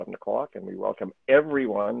Talk, and we welcome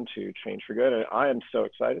everyone to Change for Good. And I am so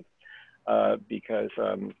excited because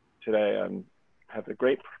today I have the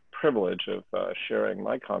great privilege of sharing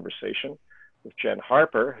my conversation with Jen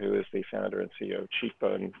Harper, who is the founder and CEO of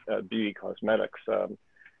Cheekbone Beauty Cosmetics,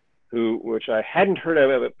 which I hadn't heard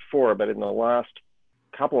of it before, but in the last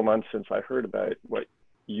couple of months since I heard about what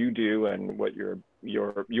you do and what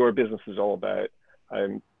your business is all about,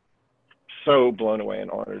 I'm so blown away and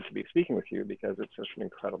honored to be speaking with you because it's such an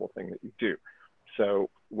incredible thing that you do. So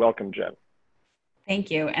welcome, Jen. Thank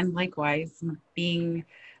you. And likewise, being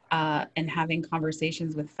and having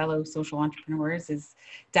conversations with fellow social entrepreneurs is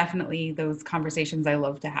definitely those conversations I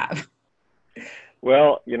love to have.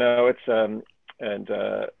 Well, it's,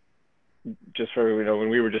 just for, when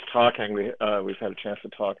we were just talking, we've had a chance to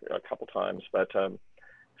talk a couple times, but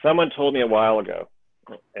someone told me a while ago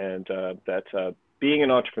and that being an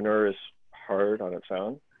entrepreneur is hard on its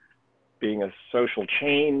own. Being a social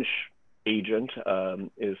change agent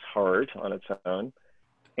is hard on its own,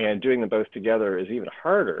 and doing them both together is even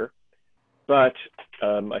harder. But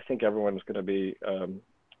I think everyone's going to be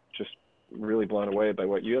just really blown away by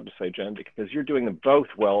what you have to say, Jen, because you're doing them both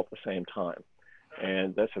well at the same time.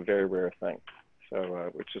 And that's a very rare thing.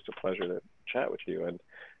 So it's just a pleasure to chat with you. And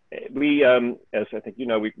we, as I think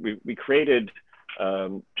we created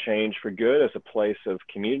Change for Good as a place of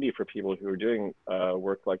community for people who are doing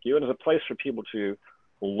work like you, and as a place for people to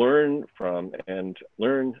learn from and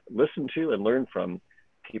listen to and learn from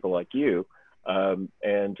people like you. And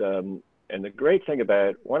one of the great things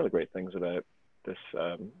about this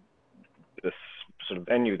this sort of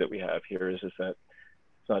venue that we have here is that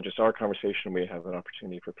it's not just our conversation. We have an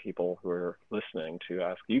opportunity for people who are listening to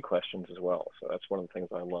ask you questions as well. So that's one of the things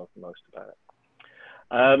I love most about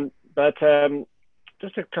it. But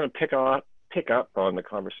just to kind of pick up on the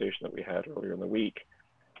conversation that we had earlier in the week,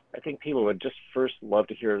 I think people would just first love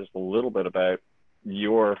to hear just a little bit about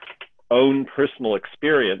your own personal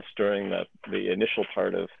experience during the initial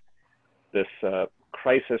part of this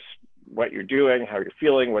crisis, what you're doing, how you're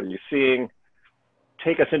feeling, what are you seeing.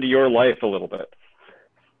 Take us into your life a little bit.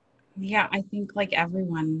 Yeah, I think like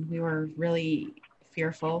everyone, we were really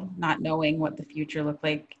fearful, not knowing what the future looked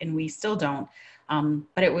like, and we still don't.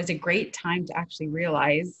 But it was a great time to actually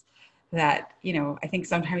realize that, I think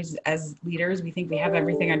sometimes as leaders, we think we have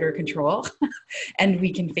everything under control and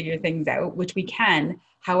we can figure things out, which we can.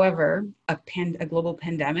 However, a global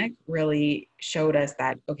pandemic really showed us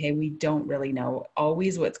that, okay, we don't really know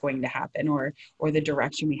always what's going to happen or the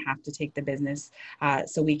direction we have to take the business.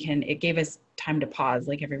 It gave us time to pause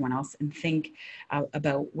like everyone else and think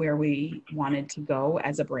about where we wanted to go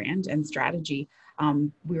as a brand and strategy.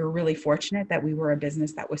 We were really fortunate that we were a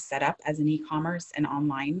business that was set up as an e-commerce and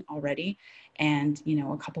online already. And,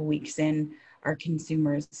 a couple weeks in, our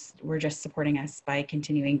consumers were just supporting us by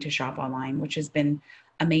continuing to shop online, which has been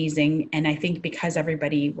amazing. And I think because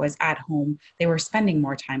everybody was at home, they were spending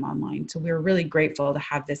more time online. So we were really grateful to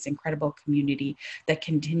have this incredible community that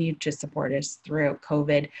continued to support us throughout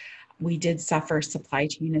COVID. We did suffer supply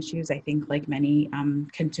chain issues, I think, like many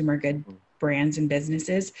consumer good brands and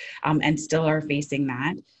businesses, and still are facing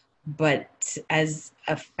that. But as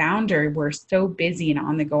a founder, we're so busy and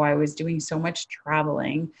on the go. I was doing so much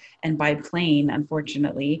traveling and by plane,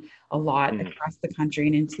 unfortunately, a lot across the country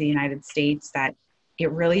and into the United States that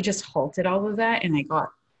it really just halted all of that. And I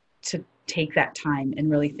got to take that time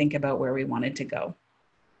and really think about where we wanted to go.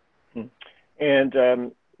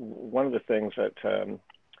 And one of the things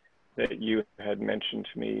that you had mentioned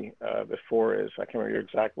to me before is, I can't remember your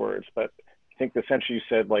exact words, but I think essentially you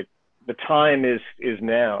said like the time is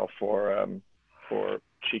now for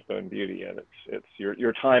Cheekbone Beauty, and it's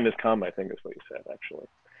your time has come, I think is what you said actually.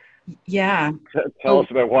 Yeah. Tell us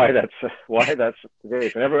about why that's the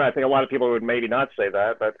case. And I think a lot of people would maybe not say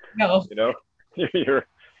that, but no. You're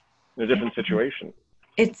in a different situation.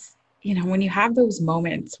 It's, when you have those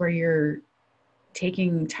moments where you're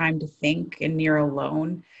taking time to think and you're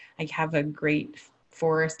alone. I have a great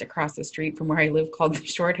forest across the street from where I live called the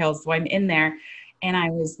Short Hills. So I'm in there and I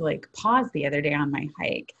was like paused the other day on my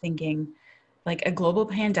hike thinking like a global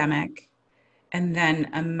pandemic and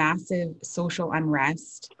then a massive social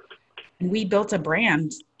unrest. And we built a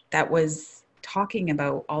brand that was talking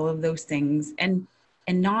about all of those things and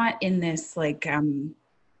not in this like,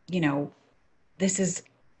 this is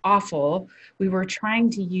awful. We were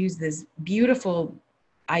trying to use this beautiful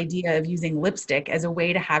idea of using lipstick as a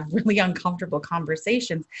way to have really uncomfortable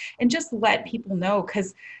conversations and just let people know,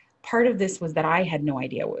 because part of this was that I had no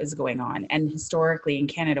idea what was going on. And historically in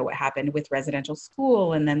Canada, what happened with residential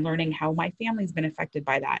school and then learning how my family's been affected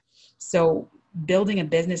by that. So building a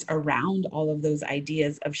business around all of those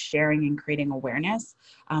ideas of sharing and creating awareness,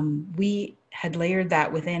 we had layered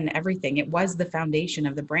that within everything. It was the foundation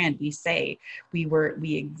of the brand. We say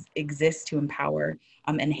we exist to empower,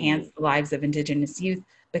 enhance the lives of Indigenous youth,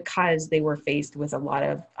 because they were faced with a lot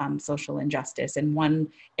of social injustice. And one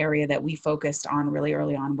area that we focused on really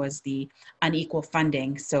early on was the unequal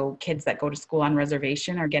funding. So kids that go to school on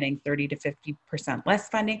reservation are getting 30 to 50% less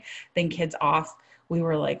funding than kids off. We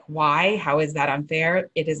were like, why? How is that unfair?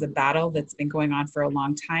 It is a battle that's been going on for a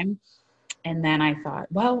long time. And then I thought,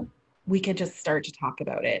 well, we could just start to talk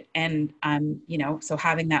about it. And, so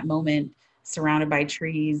having that moment surrounded by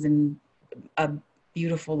trees and a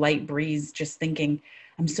beautiful light breeze, just thinking,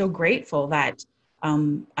 I'm so grateful that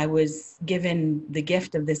I was given the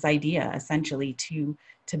gift of this idea, essentially, to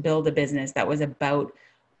build a business that was about,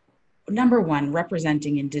 number one,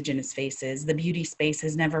 representing Indigenous faces. The beauty space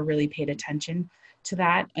has never really paid attention to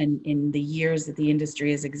that, and in the years that the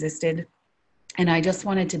industry has existed. And I just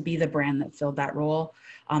wanted to be the brand that filled that role,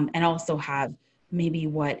 and also have maybe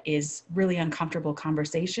what is really uncomfortable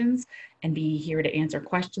conversations, and be here to answer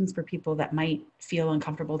questions for people that might feel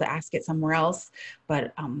uncomfortable to ask it somewhere else.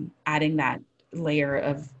 But adding that layer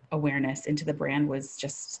of awareness into the brand was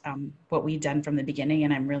just what we'd done from the beginning.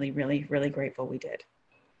 And I'm really, really, really grateful we did.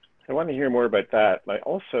 I want to hear more about that. I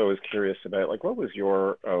also was curious about, like, what was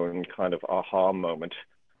your own kind of aha moment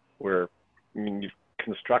where, I mean, you've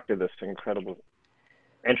constructed this incredible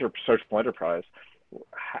social enterprise.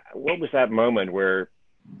 What was that moment where,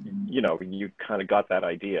 you kind of got that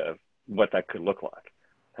idea of what that could look like?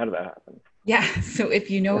 How did that happen? Yeah. So if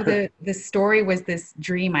you know, the story was this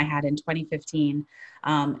dream I had in 2015.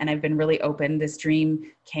 And I've been really open. This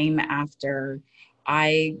dream came after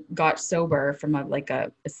I got sober from a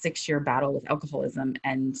 6-year battle with alcoholism.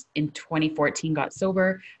 And in 2014 got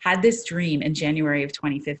sober, had this dream in January of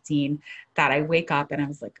 2015 that I wake up and I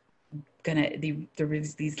was like, there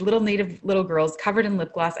was these little girls covered in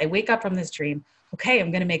lip gloss. I wake up from this dream. Okay,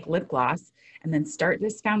 I'm going to make lip gloss and then start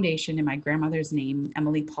this foundation in my grandmother's name,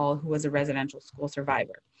 Emily Paul, who was a residential school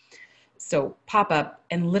survivor. So pop up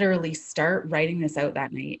and literally start writing this out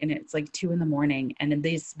that night. And it's like 2 a.m. And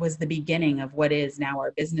this was the beginning of what is now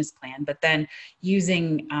our business plan. But then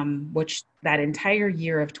using, which that entire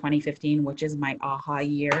year of 2015, which is my aha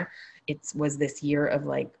year, it was this year of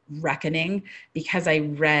like reckoning, because I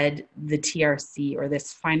read the TRC, or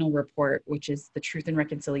this final report, which is the Truth and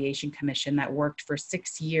Reconciliation Commission, that worked for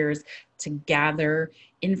 6 years to gather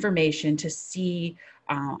information to see,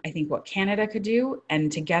 I think, what Canada could do,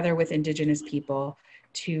 and together with Indigenous people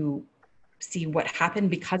to see what happened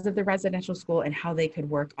because of the residential school and how they could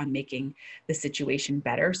work on making the situation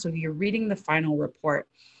better. So you're reading the final report,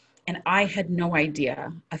 and I had no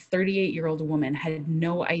idea, a 38-year-old woman had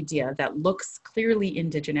no idea, that looks clearly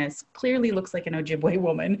Indigenous, clearly looks like an Ojibwe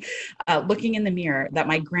woman, looking in the mirror, that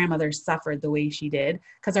my grandmother suffered the way she did,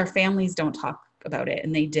 because our families don't talk about it,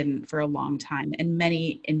 and they didn't for a long time. And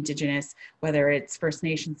many Indigenous, whether it's First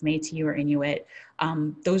Nations, Métis, or Inuit,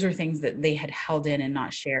 those are things that they had held in and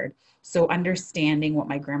not shared. So understanding what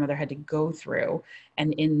my grandmother had to go through,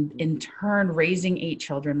 and in turn raising 8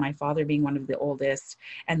 children, my father being one of the oldest,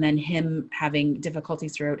 and then him having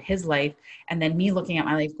difficulties throughout his life, and then me looking at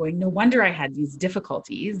my life going, no wonder I had these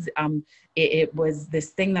difficulties. It was this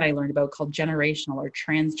thing that I learned about called generational or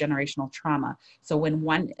transgenerational trauma. So when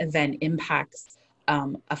one event impacts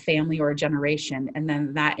a family or a generation, and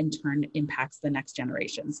then that in turn impacts the next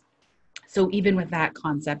generations. So even with that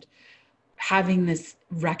concept, having this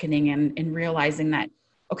reckoning and realizing that,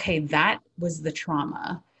 okay, that was the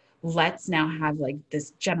trauma. Let's now have like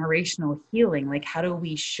this generational healing. Like, how do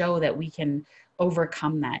we show that we can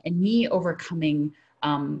overcome that? And me overcoming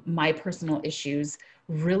my personal issues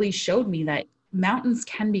really showed me that mountains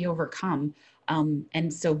can be overcome.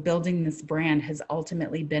 And so building this brand has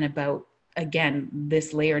ultimately been about, again,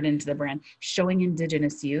 this layered into the brand, showing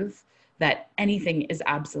Indigenous youth that anything is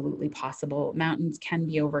absolutely possible. Mountains can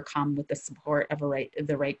be overcome with the support of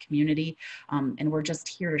the right community. And we're just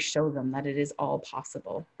here to show them that it is all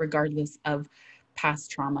possible, regardless of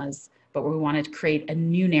past traumas. But we wanted to create a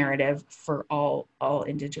new narrative for all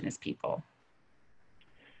Indigenous people.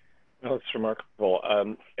 Oh, it's remarkable.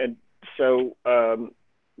 And so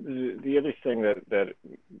the other thing that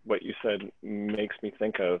what you said makes me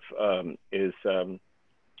think of is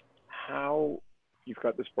how you've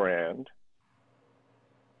got this brand,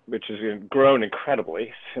 which has grown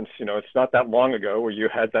incredibly since, it's not that long ago where you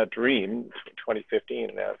had that dream, 2015,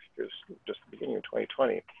 and now it's just the beginning of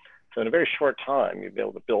 2020. So in a very short time, you'll be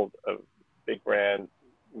able to build a big brand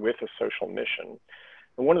with a social mission.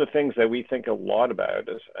 And one of the things that we think a lot about,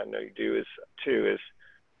 as I know you do, is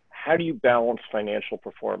how do you balance financial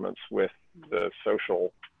performance with the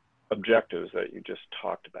social objectives that you just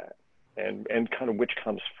talked about, and kind of which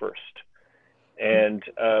comes first? And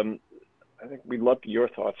I think we'd love your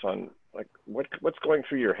thoughts on like what's going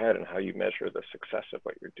through your head and how you measure the success of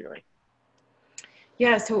what you're doing.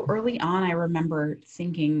 Yeah, so early on, I remember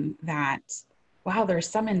thinking that, wow, there's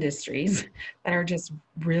some industries that are just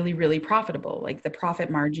really, really profitable. Like the profit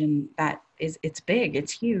margin it's big,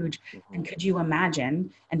 it's huge. Mm-hmm. And could you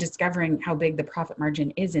imagine, and discovering how big the profit margin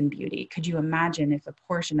is in beauty, could you imagine if a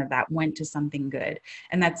portion of that went to something good?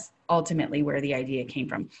 And that's ultimately where the idea came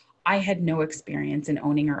from. I had no experience in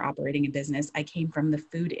owning or operating a business. I came from the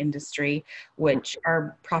food industry, which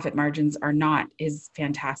our profit margins are not as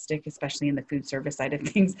fantastic, especially in the food service side of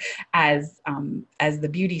things, as the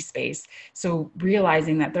beauty space. So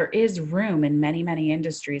realizing that there is room in many, many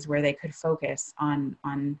industries where they could focus on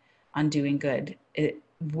doing good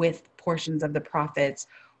with portions of the profits,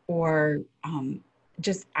 or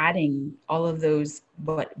just adding all of those,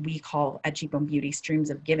 what we call at Cheap Bone Beauty, streams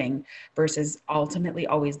of giving, versus ultimately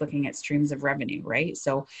always looking at streams of revenue, right?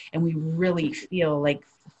 So, and we really feel like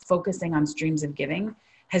focusing on streams of giving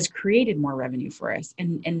has created more revenue for us.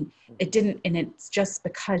 And it's just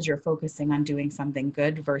because you're focusing on doing something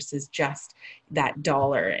good versus just that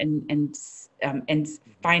dollar and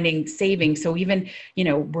finding saving. So even,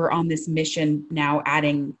 we're on this mission now,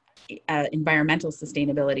 adding environmental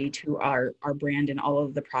sustainability to our brand and all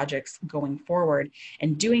of the projects going forward.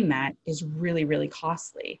 And doing that is really, really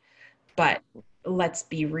costly. But let's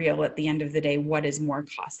be real, at the end of the day, what is more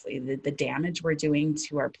costly? The damage we're doing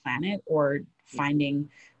to our planet, or finding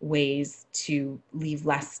ways to leave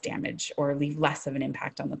less damage or leave less of an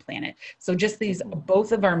impact on the planet? So just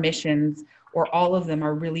both of our missions, or all of them,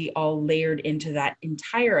 are really all layered into that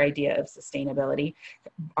entire idea of sustainability.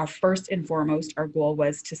 Our first and foremost, our goal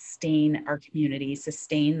was to sustain our community,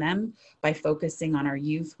 sustain them by focusing on our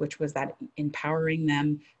youth, which was that empowering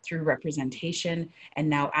them through representation, and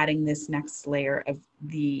now adding this next layer of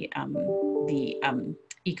the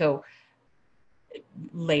eco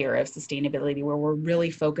layer of sustainability, where we're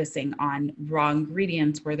really focusing on raw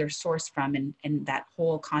ingredients, where they're sourced from, and that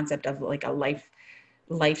whole concept of like a life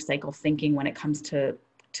cycle thinking when it comes to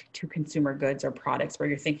consumer goods or products, where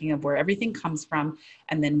you're thinking of where everything comes from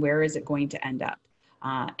and then where is it going to end up.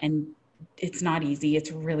 And it's not easy.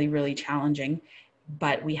 It's really, really challenging.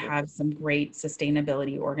 But we have some great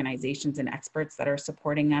sustainability organizations and experts that are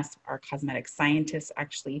supporting us. Our cosmetic scientists,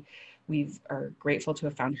 actually, we are grateful to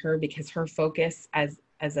have found her, because her focus as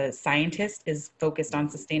a scientist is focused on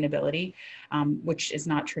sustainability, which is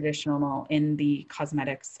not traditional in the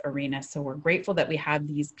cosmetics arena. So we're grateful that we have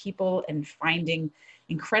these people, and finding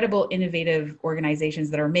incredible, innovative organizations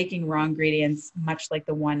that are making raw ingredients, much like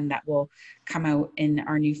the one that will come out in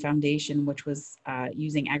our new foundation, which was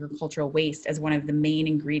using agricultural waste as one of the main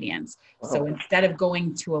ingredients. Wow. So instead of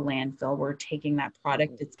going to a landfill, we're taking that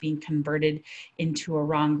product that's being converted into a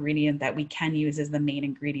raw ingredient that we can use as the main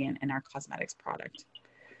ingredient in our cosmetics product.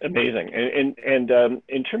 Amazing. And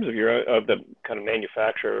in terms of the kind of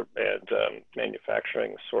manufacture and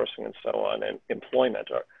manufacturing, sourcing, and so on, and employment,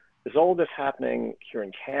 is all this happening here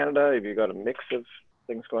in Canada? Have you got a mix of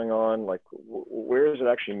things going on? Like, where is it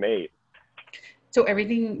actually made? So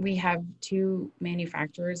everything, we have two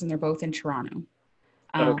manufacturers, and they're both in Toronto.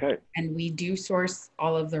 Okay. And we do source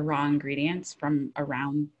all of the raw ingredients from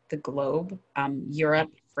around the globe.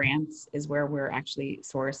 Europe, France is where we're actually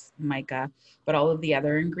source mica, but all of the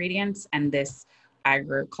other ingredients and this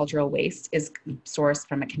agricultural waste is sourced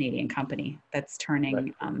from a Canadian company that's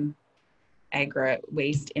turning agri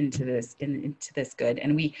waste into this good.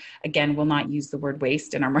 And we, again, will not use the word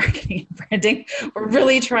waste in our marketing and branding. We're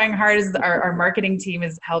really trying hard, as our marketing team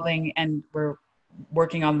is helping, and we're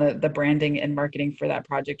working on the branding and marketing for that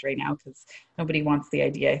project right now, because nobody wants the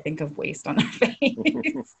idea, I think, of waste on their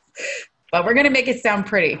face. But we're going to make it sound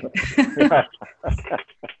pretty. The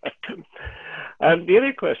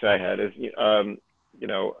other question I had is,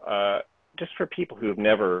 just for people who have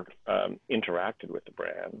never interacted with the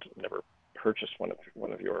brand, never purchased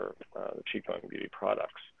one of your Cheap Bone Beauty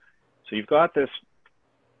products. So you've got this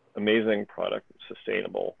amazing product,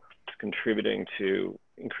 sustainable, it's contributing to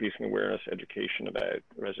increasing awareness, education about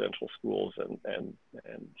residential schools and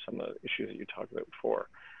some of the issues that you talked about before.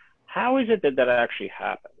 How is it that actually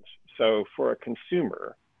happens? So for a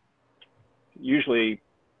consumer, usually,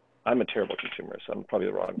 I'm a terrible consumer, so I'm probably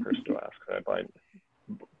the wrong person to ask. I buy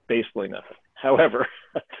basically nothing. However,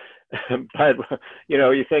 but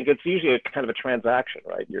you think it's usually a kind of a transaction,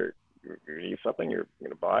 right? You're going to use something, you're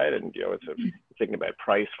going to buy it, and it's thinking about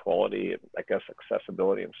price, quality, and I guess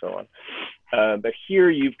accessibility, and so on. But here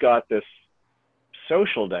you've got this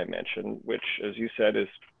social dimension, which, as you said, is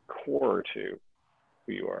core to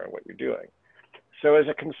who you are and what you're doing. So as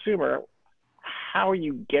a consumer, how are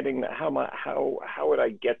you getting that? How would I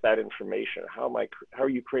get that information? How are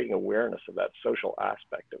you creating awareness of that social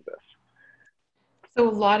aspect of this? So a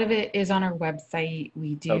lot of it is on our website.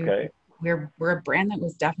 Okay. We're a brand that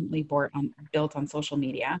was definitely built on social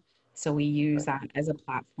media. So we use that as a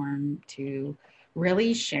platform to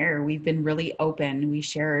really share. We've been really open. We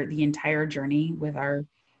share the entire journey with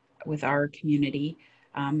our community.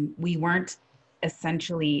 We weren't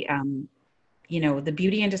essentially, the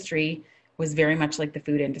beauty industry was very much like the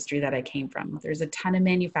food industry that I came from. There's a ton of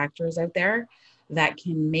manufacturers out there that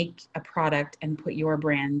can make a product and put your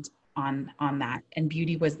brand on that, and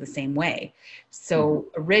beauty was the same way. So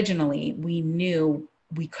originally we knew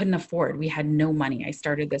we couldn't afford, we had no money. I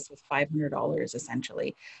started this with $500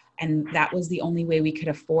 essentially, and that was the only way we could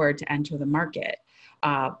afford to enter the market.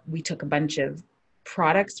 We took a bunch of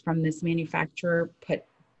products from this manufacturer, put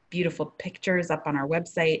beautiful pictures up on our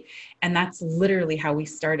website, and that's literally how we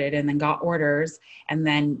started, and then got orders. And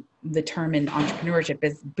then the term in entrepreneurship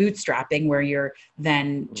is bootstrapping, where you're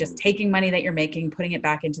then just taking money that you're making, putting it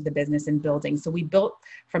back into the business and building. So we built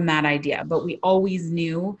from that idea, but we always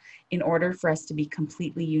knew in order for us to be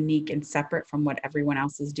completely unique and separate from what everyone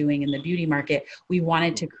else is doing in the beauty market, we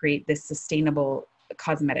wanted to create this sustainable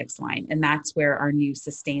cosmetics line, and that's where our new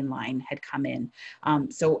Sustain line had come in.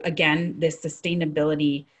 So again, this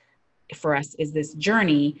sustainability for us is this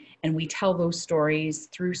journey, and we tell those stories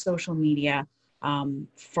through social media. And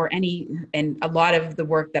a lot of the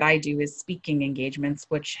work that I do is speaking engagements,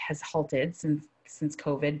 which has halted since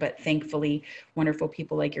COVID, but thankfully wonderful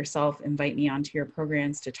people like yourself invite me onto your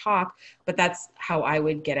programs to talk. But that's how I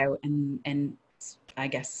would get out and I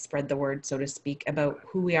guess spread the word, so to speak, about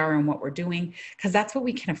who we are and what we're doing, because that's what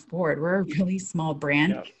we can afford. We're a really small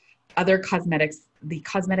brand. Yeah. The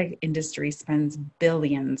cosmetic industry spends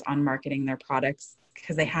billions on marketing their products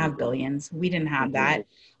because they have billions. We didn't have that.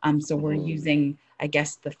 So we're using, I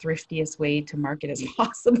guess, the thriftiest way to market as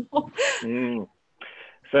possible.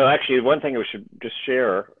 So actually, one thing we should just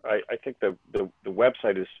share, I think the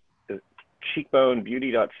website is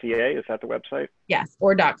cheekbonebeauty.ca. Is that the website? Yes,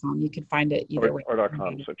 or .com. You could find it either way. Or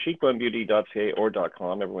 .com. So cheekbonebeauty.ca or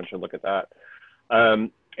 .com. Everyone should look at that.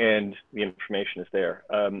 And the information is there.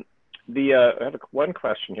 I have one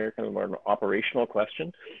question here, kind of more of an operational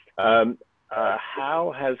question.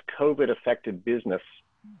 How has COVID affected business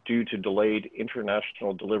due to delayed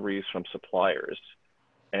international deliveries from suppliers,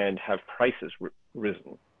 and have prices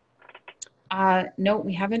risen? No,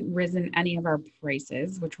 we haven't risen any of our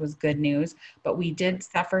prices, which was good news, but we did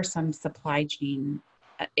suffer some supply chain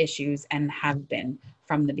issues and have been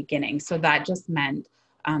from the beginning. So that just meant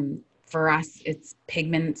for us, it's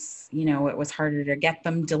pigments, it was harder to get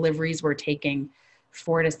them. Deliveries were taking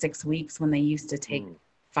 4 to 6 weeks when they used to take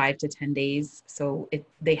 5 to 10 days. So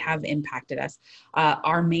they have impacted us.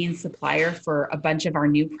 Our main supplier for a bunch of our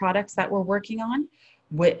new products that we're working on,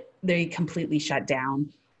 they completely shut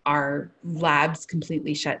down. Our labs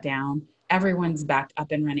completely shut down. Everyone's back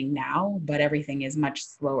up and running now, but everything is much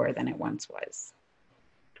slower than it once was.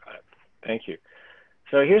 Got it. Thank you.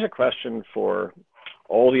 So here's a question for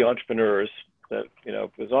all the entrepreneurs that,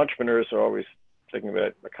 because entrepreneurs are always thinking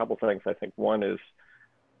about a couple things. I think one is,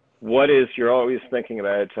 you're always thinking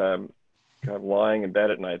about kind of lying in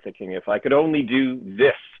bed at night thinking, if I could only do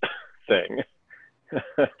this thing,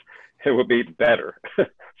 it would be better.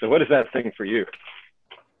 So what is that thing for you?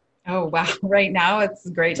 Oh, wow. Right now it's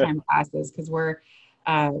a great time to ask this, because we're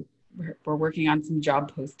working on some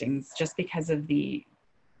job postings just because of the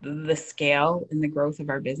scale and the growth of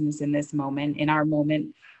our business in this moment. In our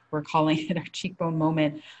moment, we're calling it our cheekbone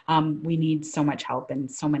moment. We need so much help in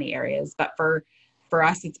so many areas, but for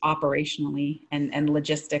us, it's operationally and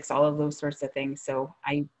logistics, all of those sorts of things. So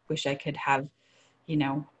I wish I could have,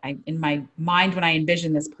 in my mind, when I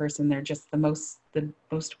envision this person, they're just the most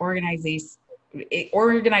organized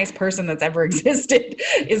person that's ever existed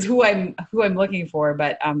is who I'm looking for.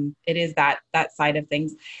 But it is that side of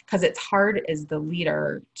things, because it's hard as the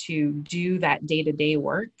leader to do that day-to-day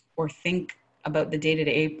work or think about the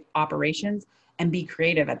day-to-day operations and be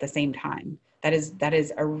creative at the same time. That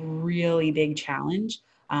is a really big challenge.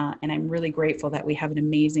 And I'm really grateful that we have an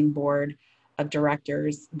amazing board of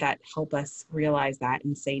directors that help us realize that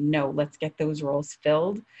and say, no, let's get those roles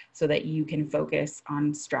filled so that you can focus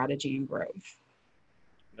on strategy and growth.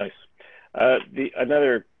 Nice.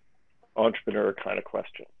 Another entrepreneur kind of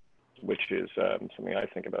question, which is something I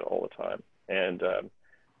think about all the time, and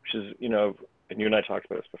which is, and you and I talked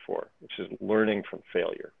about this before, which is learning from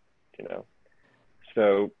failure,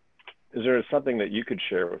 So Is there something that you could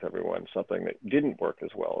share with everyone, something that didn't work as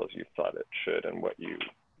well as you thought it should, and what you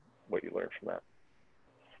learned from that?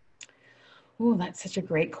 Oh, that's such a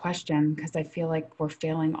great question, because I feel like we're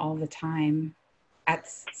failing all the time at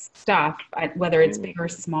stuff, whether it's big or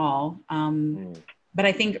small. But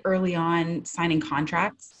I think early on, signing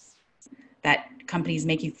contracts that companies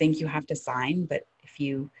make you think you have to sign, but if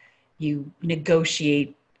you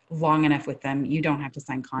negotiate long enough with them, you don't have to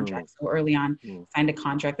sign contracts. So early on, signed a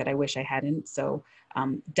contract that I wish I hadn't. So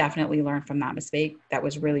definitely learned from that mistake. That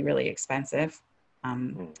was really, really expensive.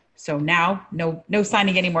 So now, no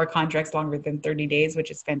signing any more contracts longer than 30 days,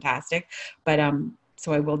 which is fantastic. But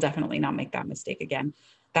so I will definitely not make that mistake again.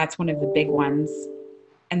 That's one of the big ones.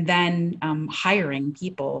 And then hiring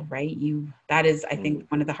people, right? That is, I think,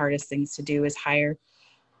 one of the hardest things to do is hire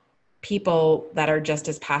people that are just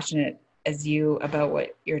as passionate as you about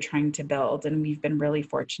what you're trying to build. And we've been really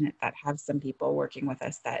fortunate that have some people working with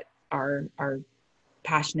us that are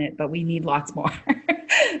passionate, but we need lots more.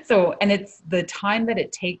 So, and it's the time that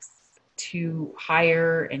it takes to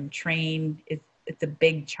hire and train, it's a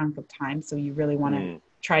big chunk of time. So you really want to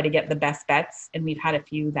try to get the best bets. And we've had a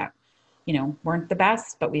few that, weren't the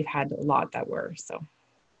best, but we've had a lot that were. So.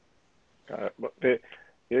 The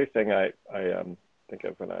other thing I think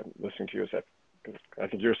of when I'm listening to you is that I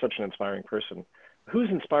think you're such an inspiring person. Who's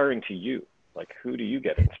inspiring to you? Like, who do you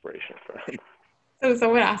get inspiration from? So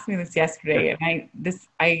someone asked me this yesterday, and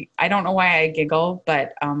I don't know why I giggle,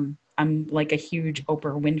 but I'm like a huge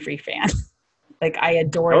Oprah Winfrey fan. Like, I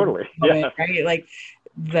adore totally, moment, right? Like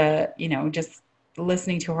just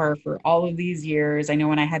listening to her for all of these years. I know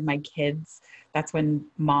when I had my kids, that's when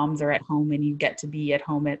moms are at home and you get to be at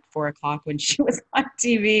home at 4:00 when she was on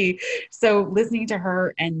TV. So listening to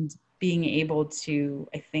her and being able to,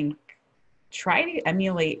 I think, try to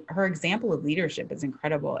emulate her example of leadership is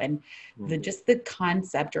incredible. And just the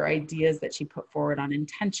concept or ideas that she put forward on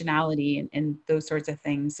intentionality and those sorts of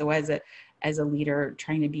things. So as a leader,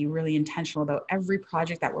 trying to be really intentional about every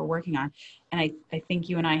project that we're working on. And I think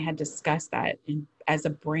you and I had discussed that as a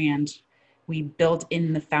brand, we built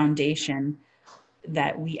in the foundation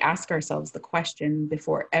that we ask ourselves the question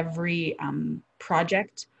before every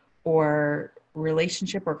project or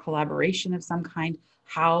relationship or collaboration of some kind: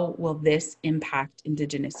 how will this impact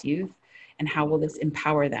Indigenous youth, and how will this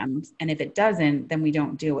empower them? And if it doesn't, then we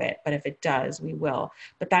don't do it. But if it does, we will.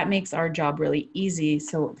 But that makes our job really easy.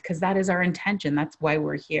 So, because that is our intention, that's why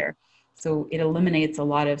we're here. So it eliminates a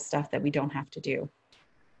lot of stuff that we don't have to do.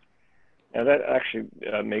 And that actually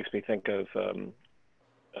makes me think of some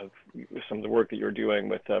of the work that you're doing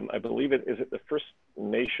with, I believe is it the First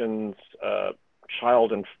Nations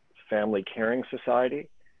Child and Family Caring Society?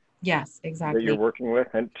 Yes, exactly. That you're working with,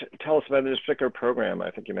 and tell us about this particular program.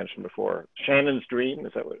 I think you mentioned before, Shannon's Dream.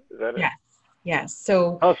 Is that it? Yes.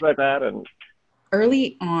 So tell us about that. And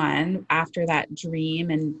early on, after that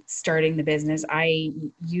dream and starting the business, I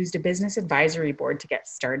used a business advisory board to get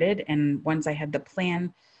started. And once I had the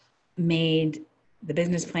plan made, the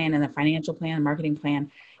business plan and the financial plan, the marketing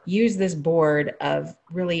plan, use this board of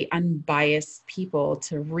really unbiased people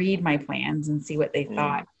to read my plans and see what they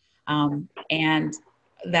thought. And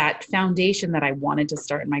that foundation that I wanted to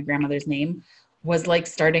start in my grandmother's name was like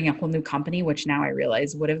starting a whole new company, which now I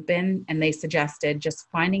realize would have been. And they suggested just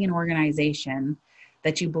finding an organization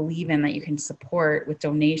that you believe in, that you can support with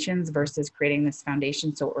donations versus creating this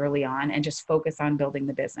foundation so early on, and just focus on building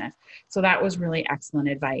the business. So that was really excellent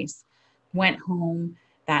advice. Went home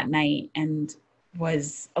that night and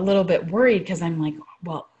was a little bit worried because I'm like,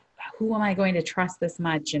 well, who am I going to trust this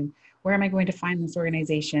much? And where am I going to find this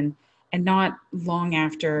organization? And not long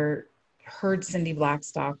after, heard Cindy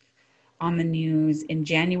Blackstock on the news in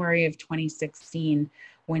January of 2016,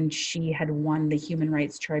 when she had won the Human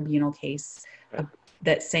Rights Tribunal case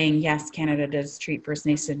that saying, yes, Canada does treat First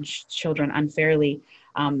Nations children unfairly.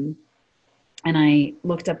 And I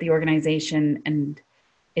looked up the organization, and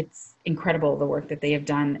it's incredible the work that they have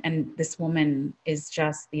done. And this woman is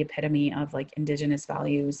just the epitome of like Indigenous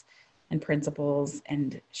values and principles.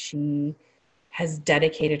 And she has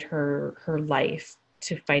dedicated her life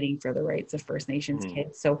to fighting for the rights of First Nations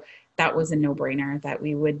kids. So that was a no-brainer that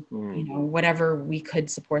we would, whatever we could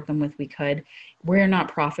support them with, we could. We're not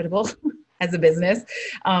profitable as a business.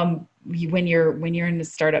 When you're in the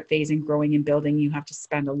startup phase and growing and building, you have to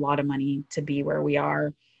spend a lot of money to be where we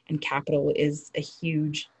are. And capital is a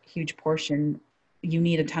huge, huge portion. You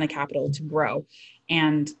need a ton of capital to grow.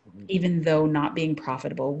 And even though not being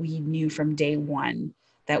profitable, we knew from day one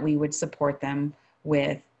that we would support them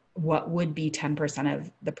with what would be 10%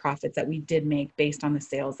 of the profits that we did make based on the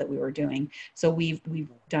sales that we were doing. So we've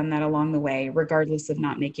done that along the way, regardless of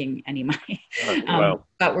not making any money. Wow.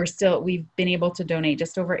 But we've been able to donate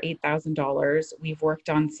just over $8,000. We've worked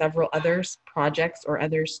on several other projects or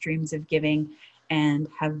other streams of giving and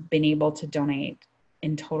have been able to donate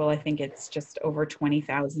in total. I think it's just over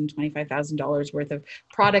 $25,000 worth of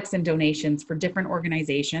products and donations for different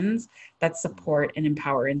organizations that support and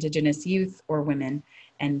empower Indigenous youth or women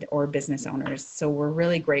and or business owners. So we're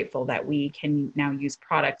really grateful that we can now use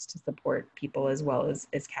products to support people as well as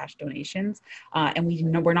cash donations. And we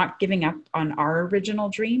know we're not giving up on our original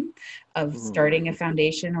dream of starting a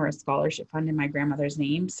foundation or a scholarship fund in my grandmother's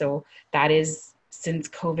name. So that is, since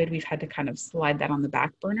COVID, we've had to kind of slide that on the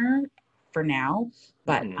back burner for now,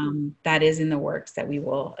 but that is in the works, that we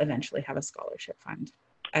will eventually have a scholarship fund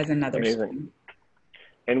as another stream.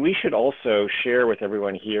 And we should also share with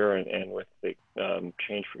everyone here and with the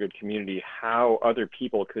Change for Good community how other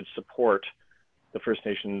people could support the First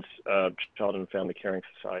Nations Child and Family Caring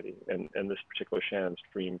Society and this particular Shannon's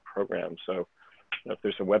Dream program. So if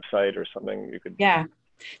there's a website or something you could... Yeah,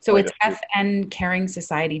 so it's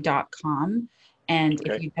fncaringsociety.com. And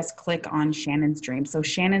if you just click on Shannon's Dream, so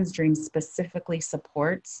Shannon's Dream specifically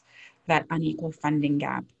supports that unequal funding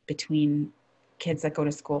gap between kids that go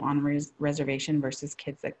to school on reservation versus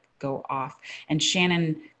kids that go off. And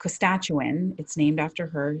Shannon Costachewin, it's named after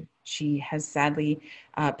her. She has sadly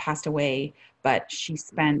passed away, but she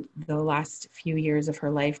spent the last few years of her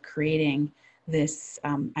life creating this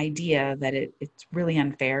idea that it's really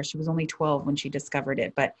unfair. She was only 12 when she discovered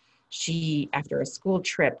it, but she, after a school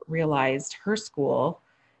trip, realized her school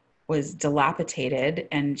was dilapidated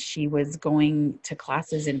and she was going to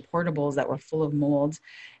classes in portables that were full of mold,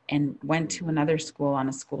 and went to another school on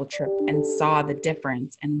a school trip and saw the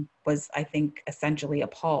difference and was, I think, essentially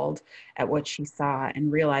appalled at what she saw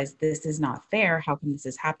and realized this is not fair. How come this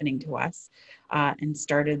is happening to us? And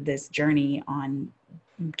started this journey on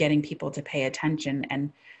getting people to pay attention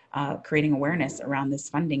and creating awareness around this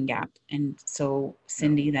funding gap. And so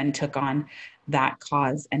Cindy then took on that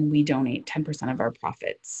cause, and we donate 10% of our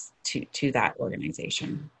profits to that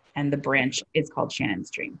organization. And the branch is called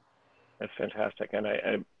Shannon's Dream. That's fantastic.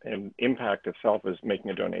 And Impact itself is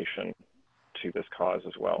making a donation to this cause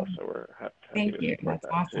as well. So we're happy to support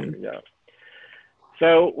that too. Yeah.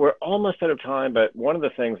 So we're almost out of time, but one of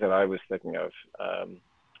the things that I was thinking of,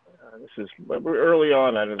 we're early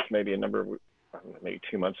on, I don't know, maybe maybe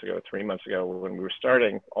 2 months ago, 3 months ago, when we were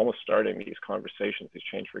almost starting these conversations, these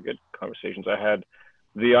Change for Good conversations, I had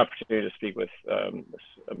the opportunity to speak with this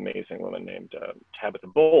amazing woman named Tabitha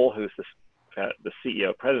Bull, who's the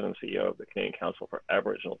president and CEO of the Canadian Council for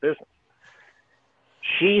Aboriginal Business.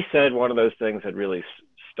 She said one of those things that really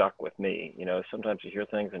stuck with me. You know, sometimes you hear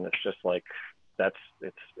things and it's just like,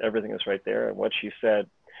 everything is right there. And what she said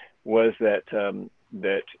was that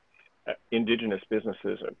Indigenous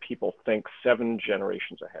businesses and people think 7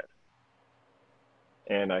 generations ahead.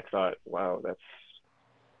 And I thought, wow, that's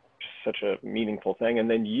such a meaningful thing. And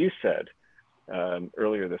then you said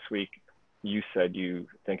earlier this week, you said you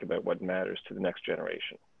think about what matters to the next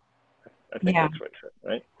generation. I think that's what you said,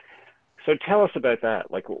 right? So tell us about that.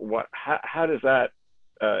 Like, how does that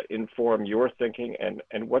inform your thinking, and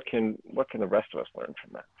what can the rest of us learn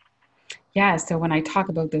from that? Yeah, so when I talk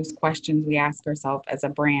about those questions we ask ourselves as a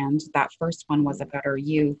brand, that first one was about our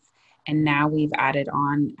youth. And now we've added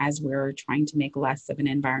on, as we're trying to make less of an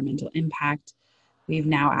environmental impact, we've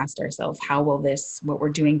now asked ourselves, how will what we're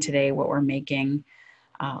doing today, what we're making,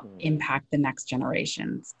 impact the next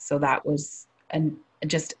generations? So that was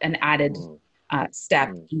just an added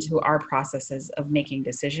step into our processes of making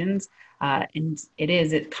decisions. And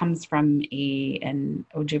it comes from an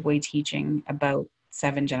Ojibwe teaching about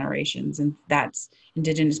 7 generations, and that's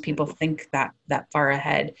Indigenous people think that far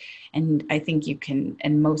ahead. And I think you can,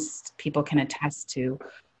 and most people can attest to,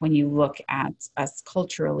 when you look at us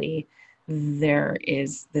culturally, there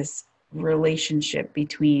is this relationship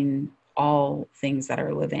between all things that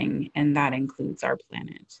are living, and that includes our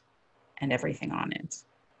planet and everything on it.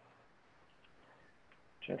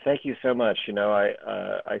 Thank you so much. You know,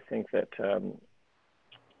 I think that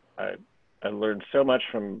I learned so much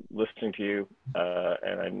from listening to you,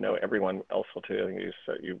 and I know everyone else will too. I think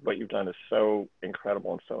what you've done is so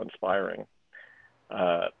incredible and so inspiring.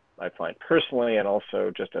 I find personally, and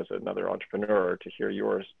also just as another entrepreneur, to hear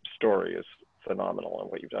your story is phenomenal,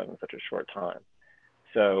 and what you've done in such a short time.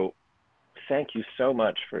 So thank you so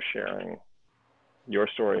much for sharing your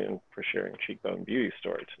story and for sharing Cheekbone Beauty's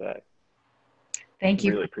story today. Thank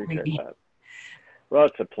you. Really appreciate that. Well,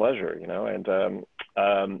 it's a pleasure, you know, and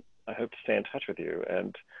I hope to stay in touch with you.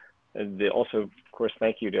 And And also, of course,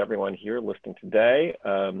 thank you to everyone here listening today.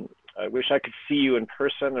 I wish I could see you in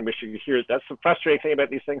person. I wish you could hear. That's the frustrating thing about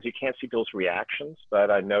these things. You can't see people's reactions, but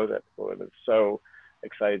I know that everyone is so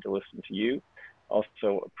excited to listen to you.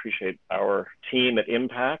 Also appreciate our team at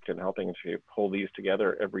Impact and helping to pull these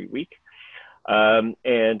together every week.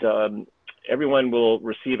 Everyone will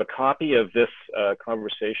receive a copy of this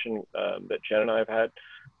conversation that Jen and I have had,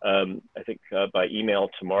 I think by email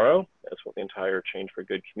tomorrow, as well the entire Change for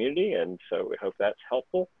Good community. And so we hope that's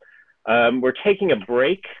helpful. We're taking a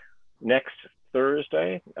break next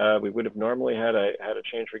Thursday. We would have normally had a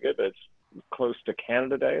Change for Good, but it's close to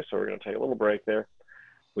Canada Day, so we're going to take a little break there.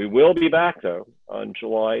 We will be back, though, on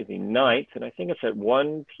July the 9th, and I think it's at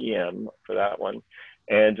 1 p.m. for that one.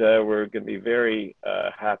 And we're going to be very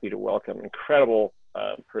happy to welcome an incredible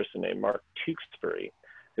person named Mark Tewksbury,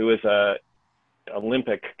 who is a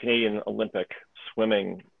Canadian Olympic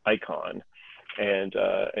swimming icon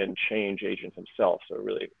and change agent himself. So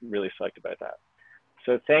really, really psyched about that.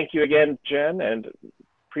 So thank you again, Jen, and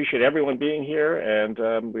appreciate everyone being here.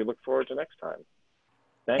 And we look forward to next time.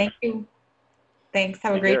 Thanks. Thank you. Thanks.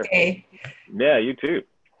 Have a great day. Yeah, you too.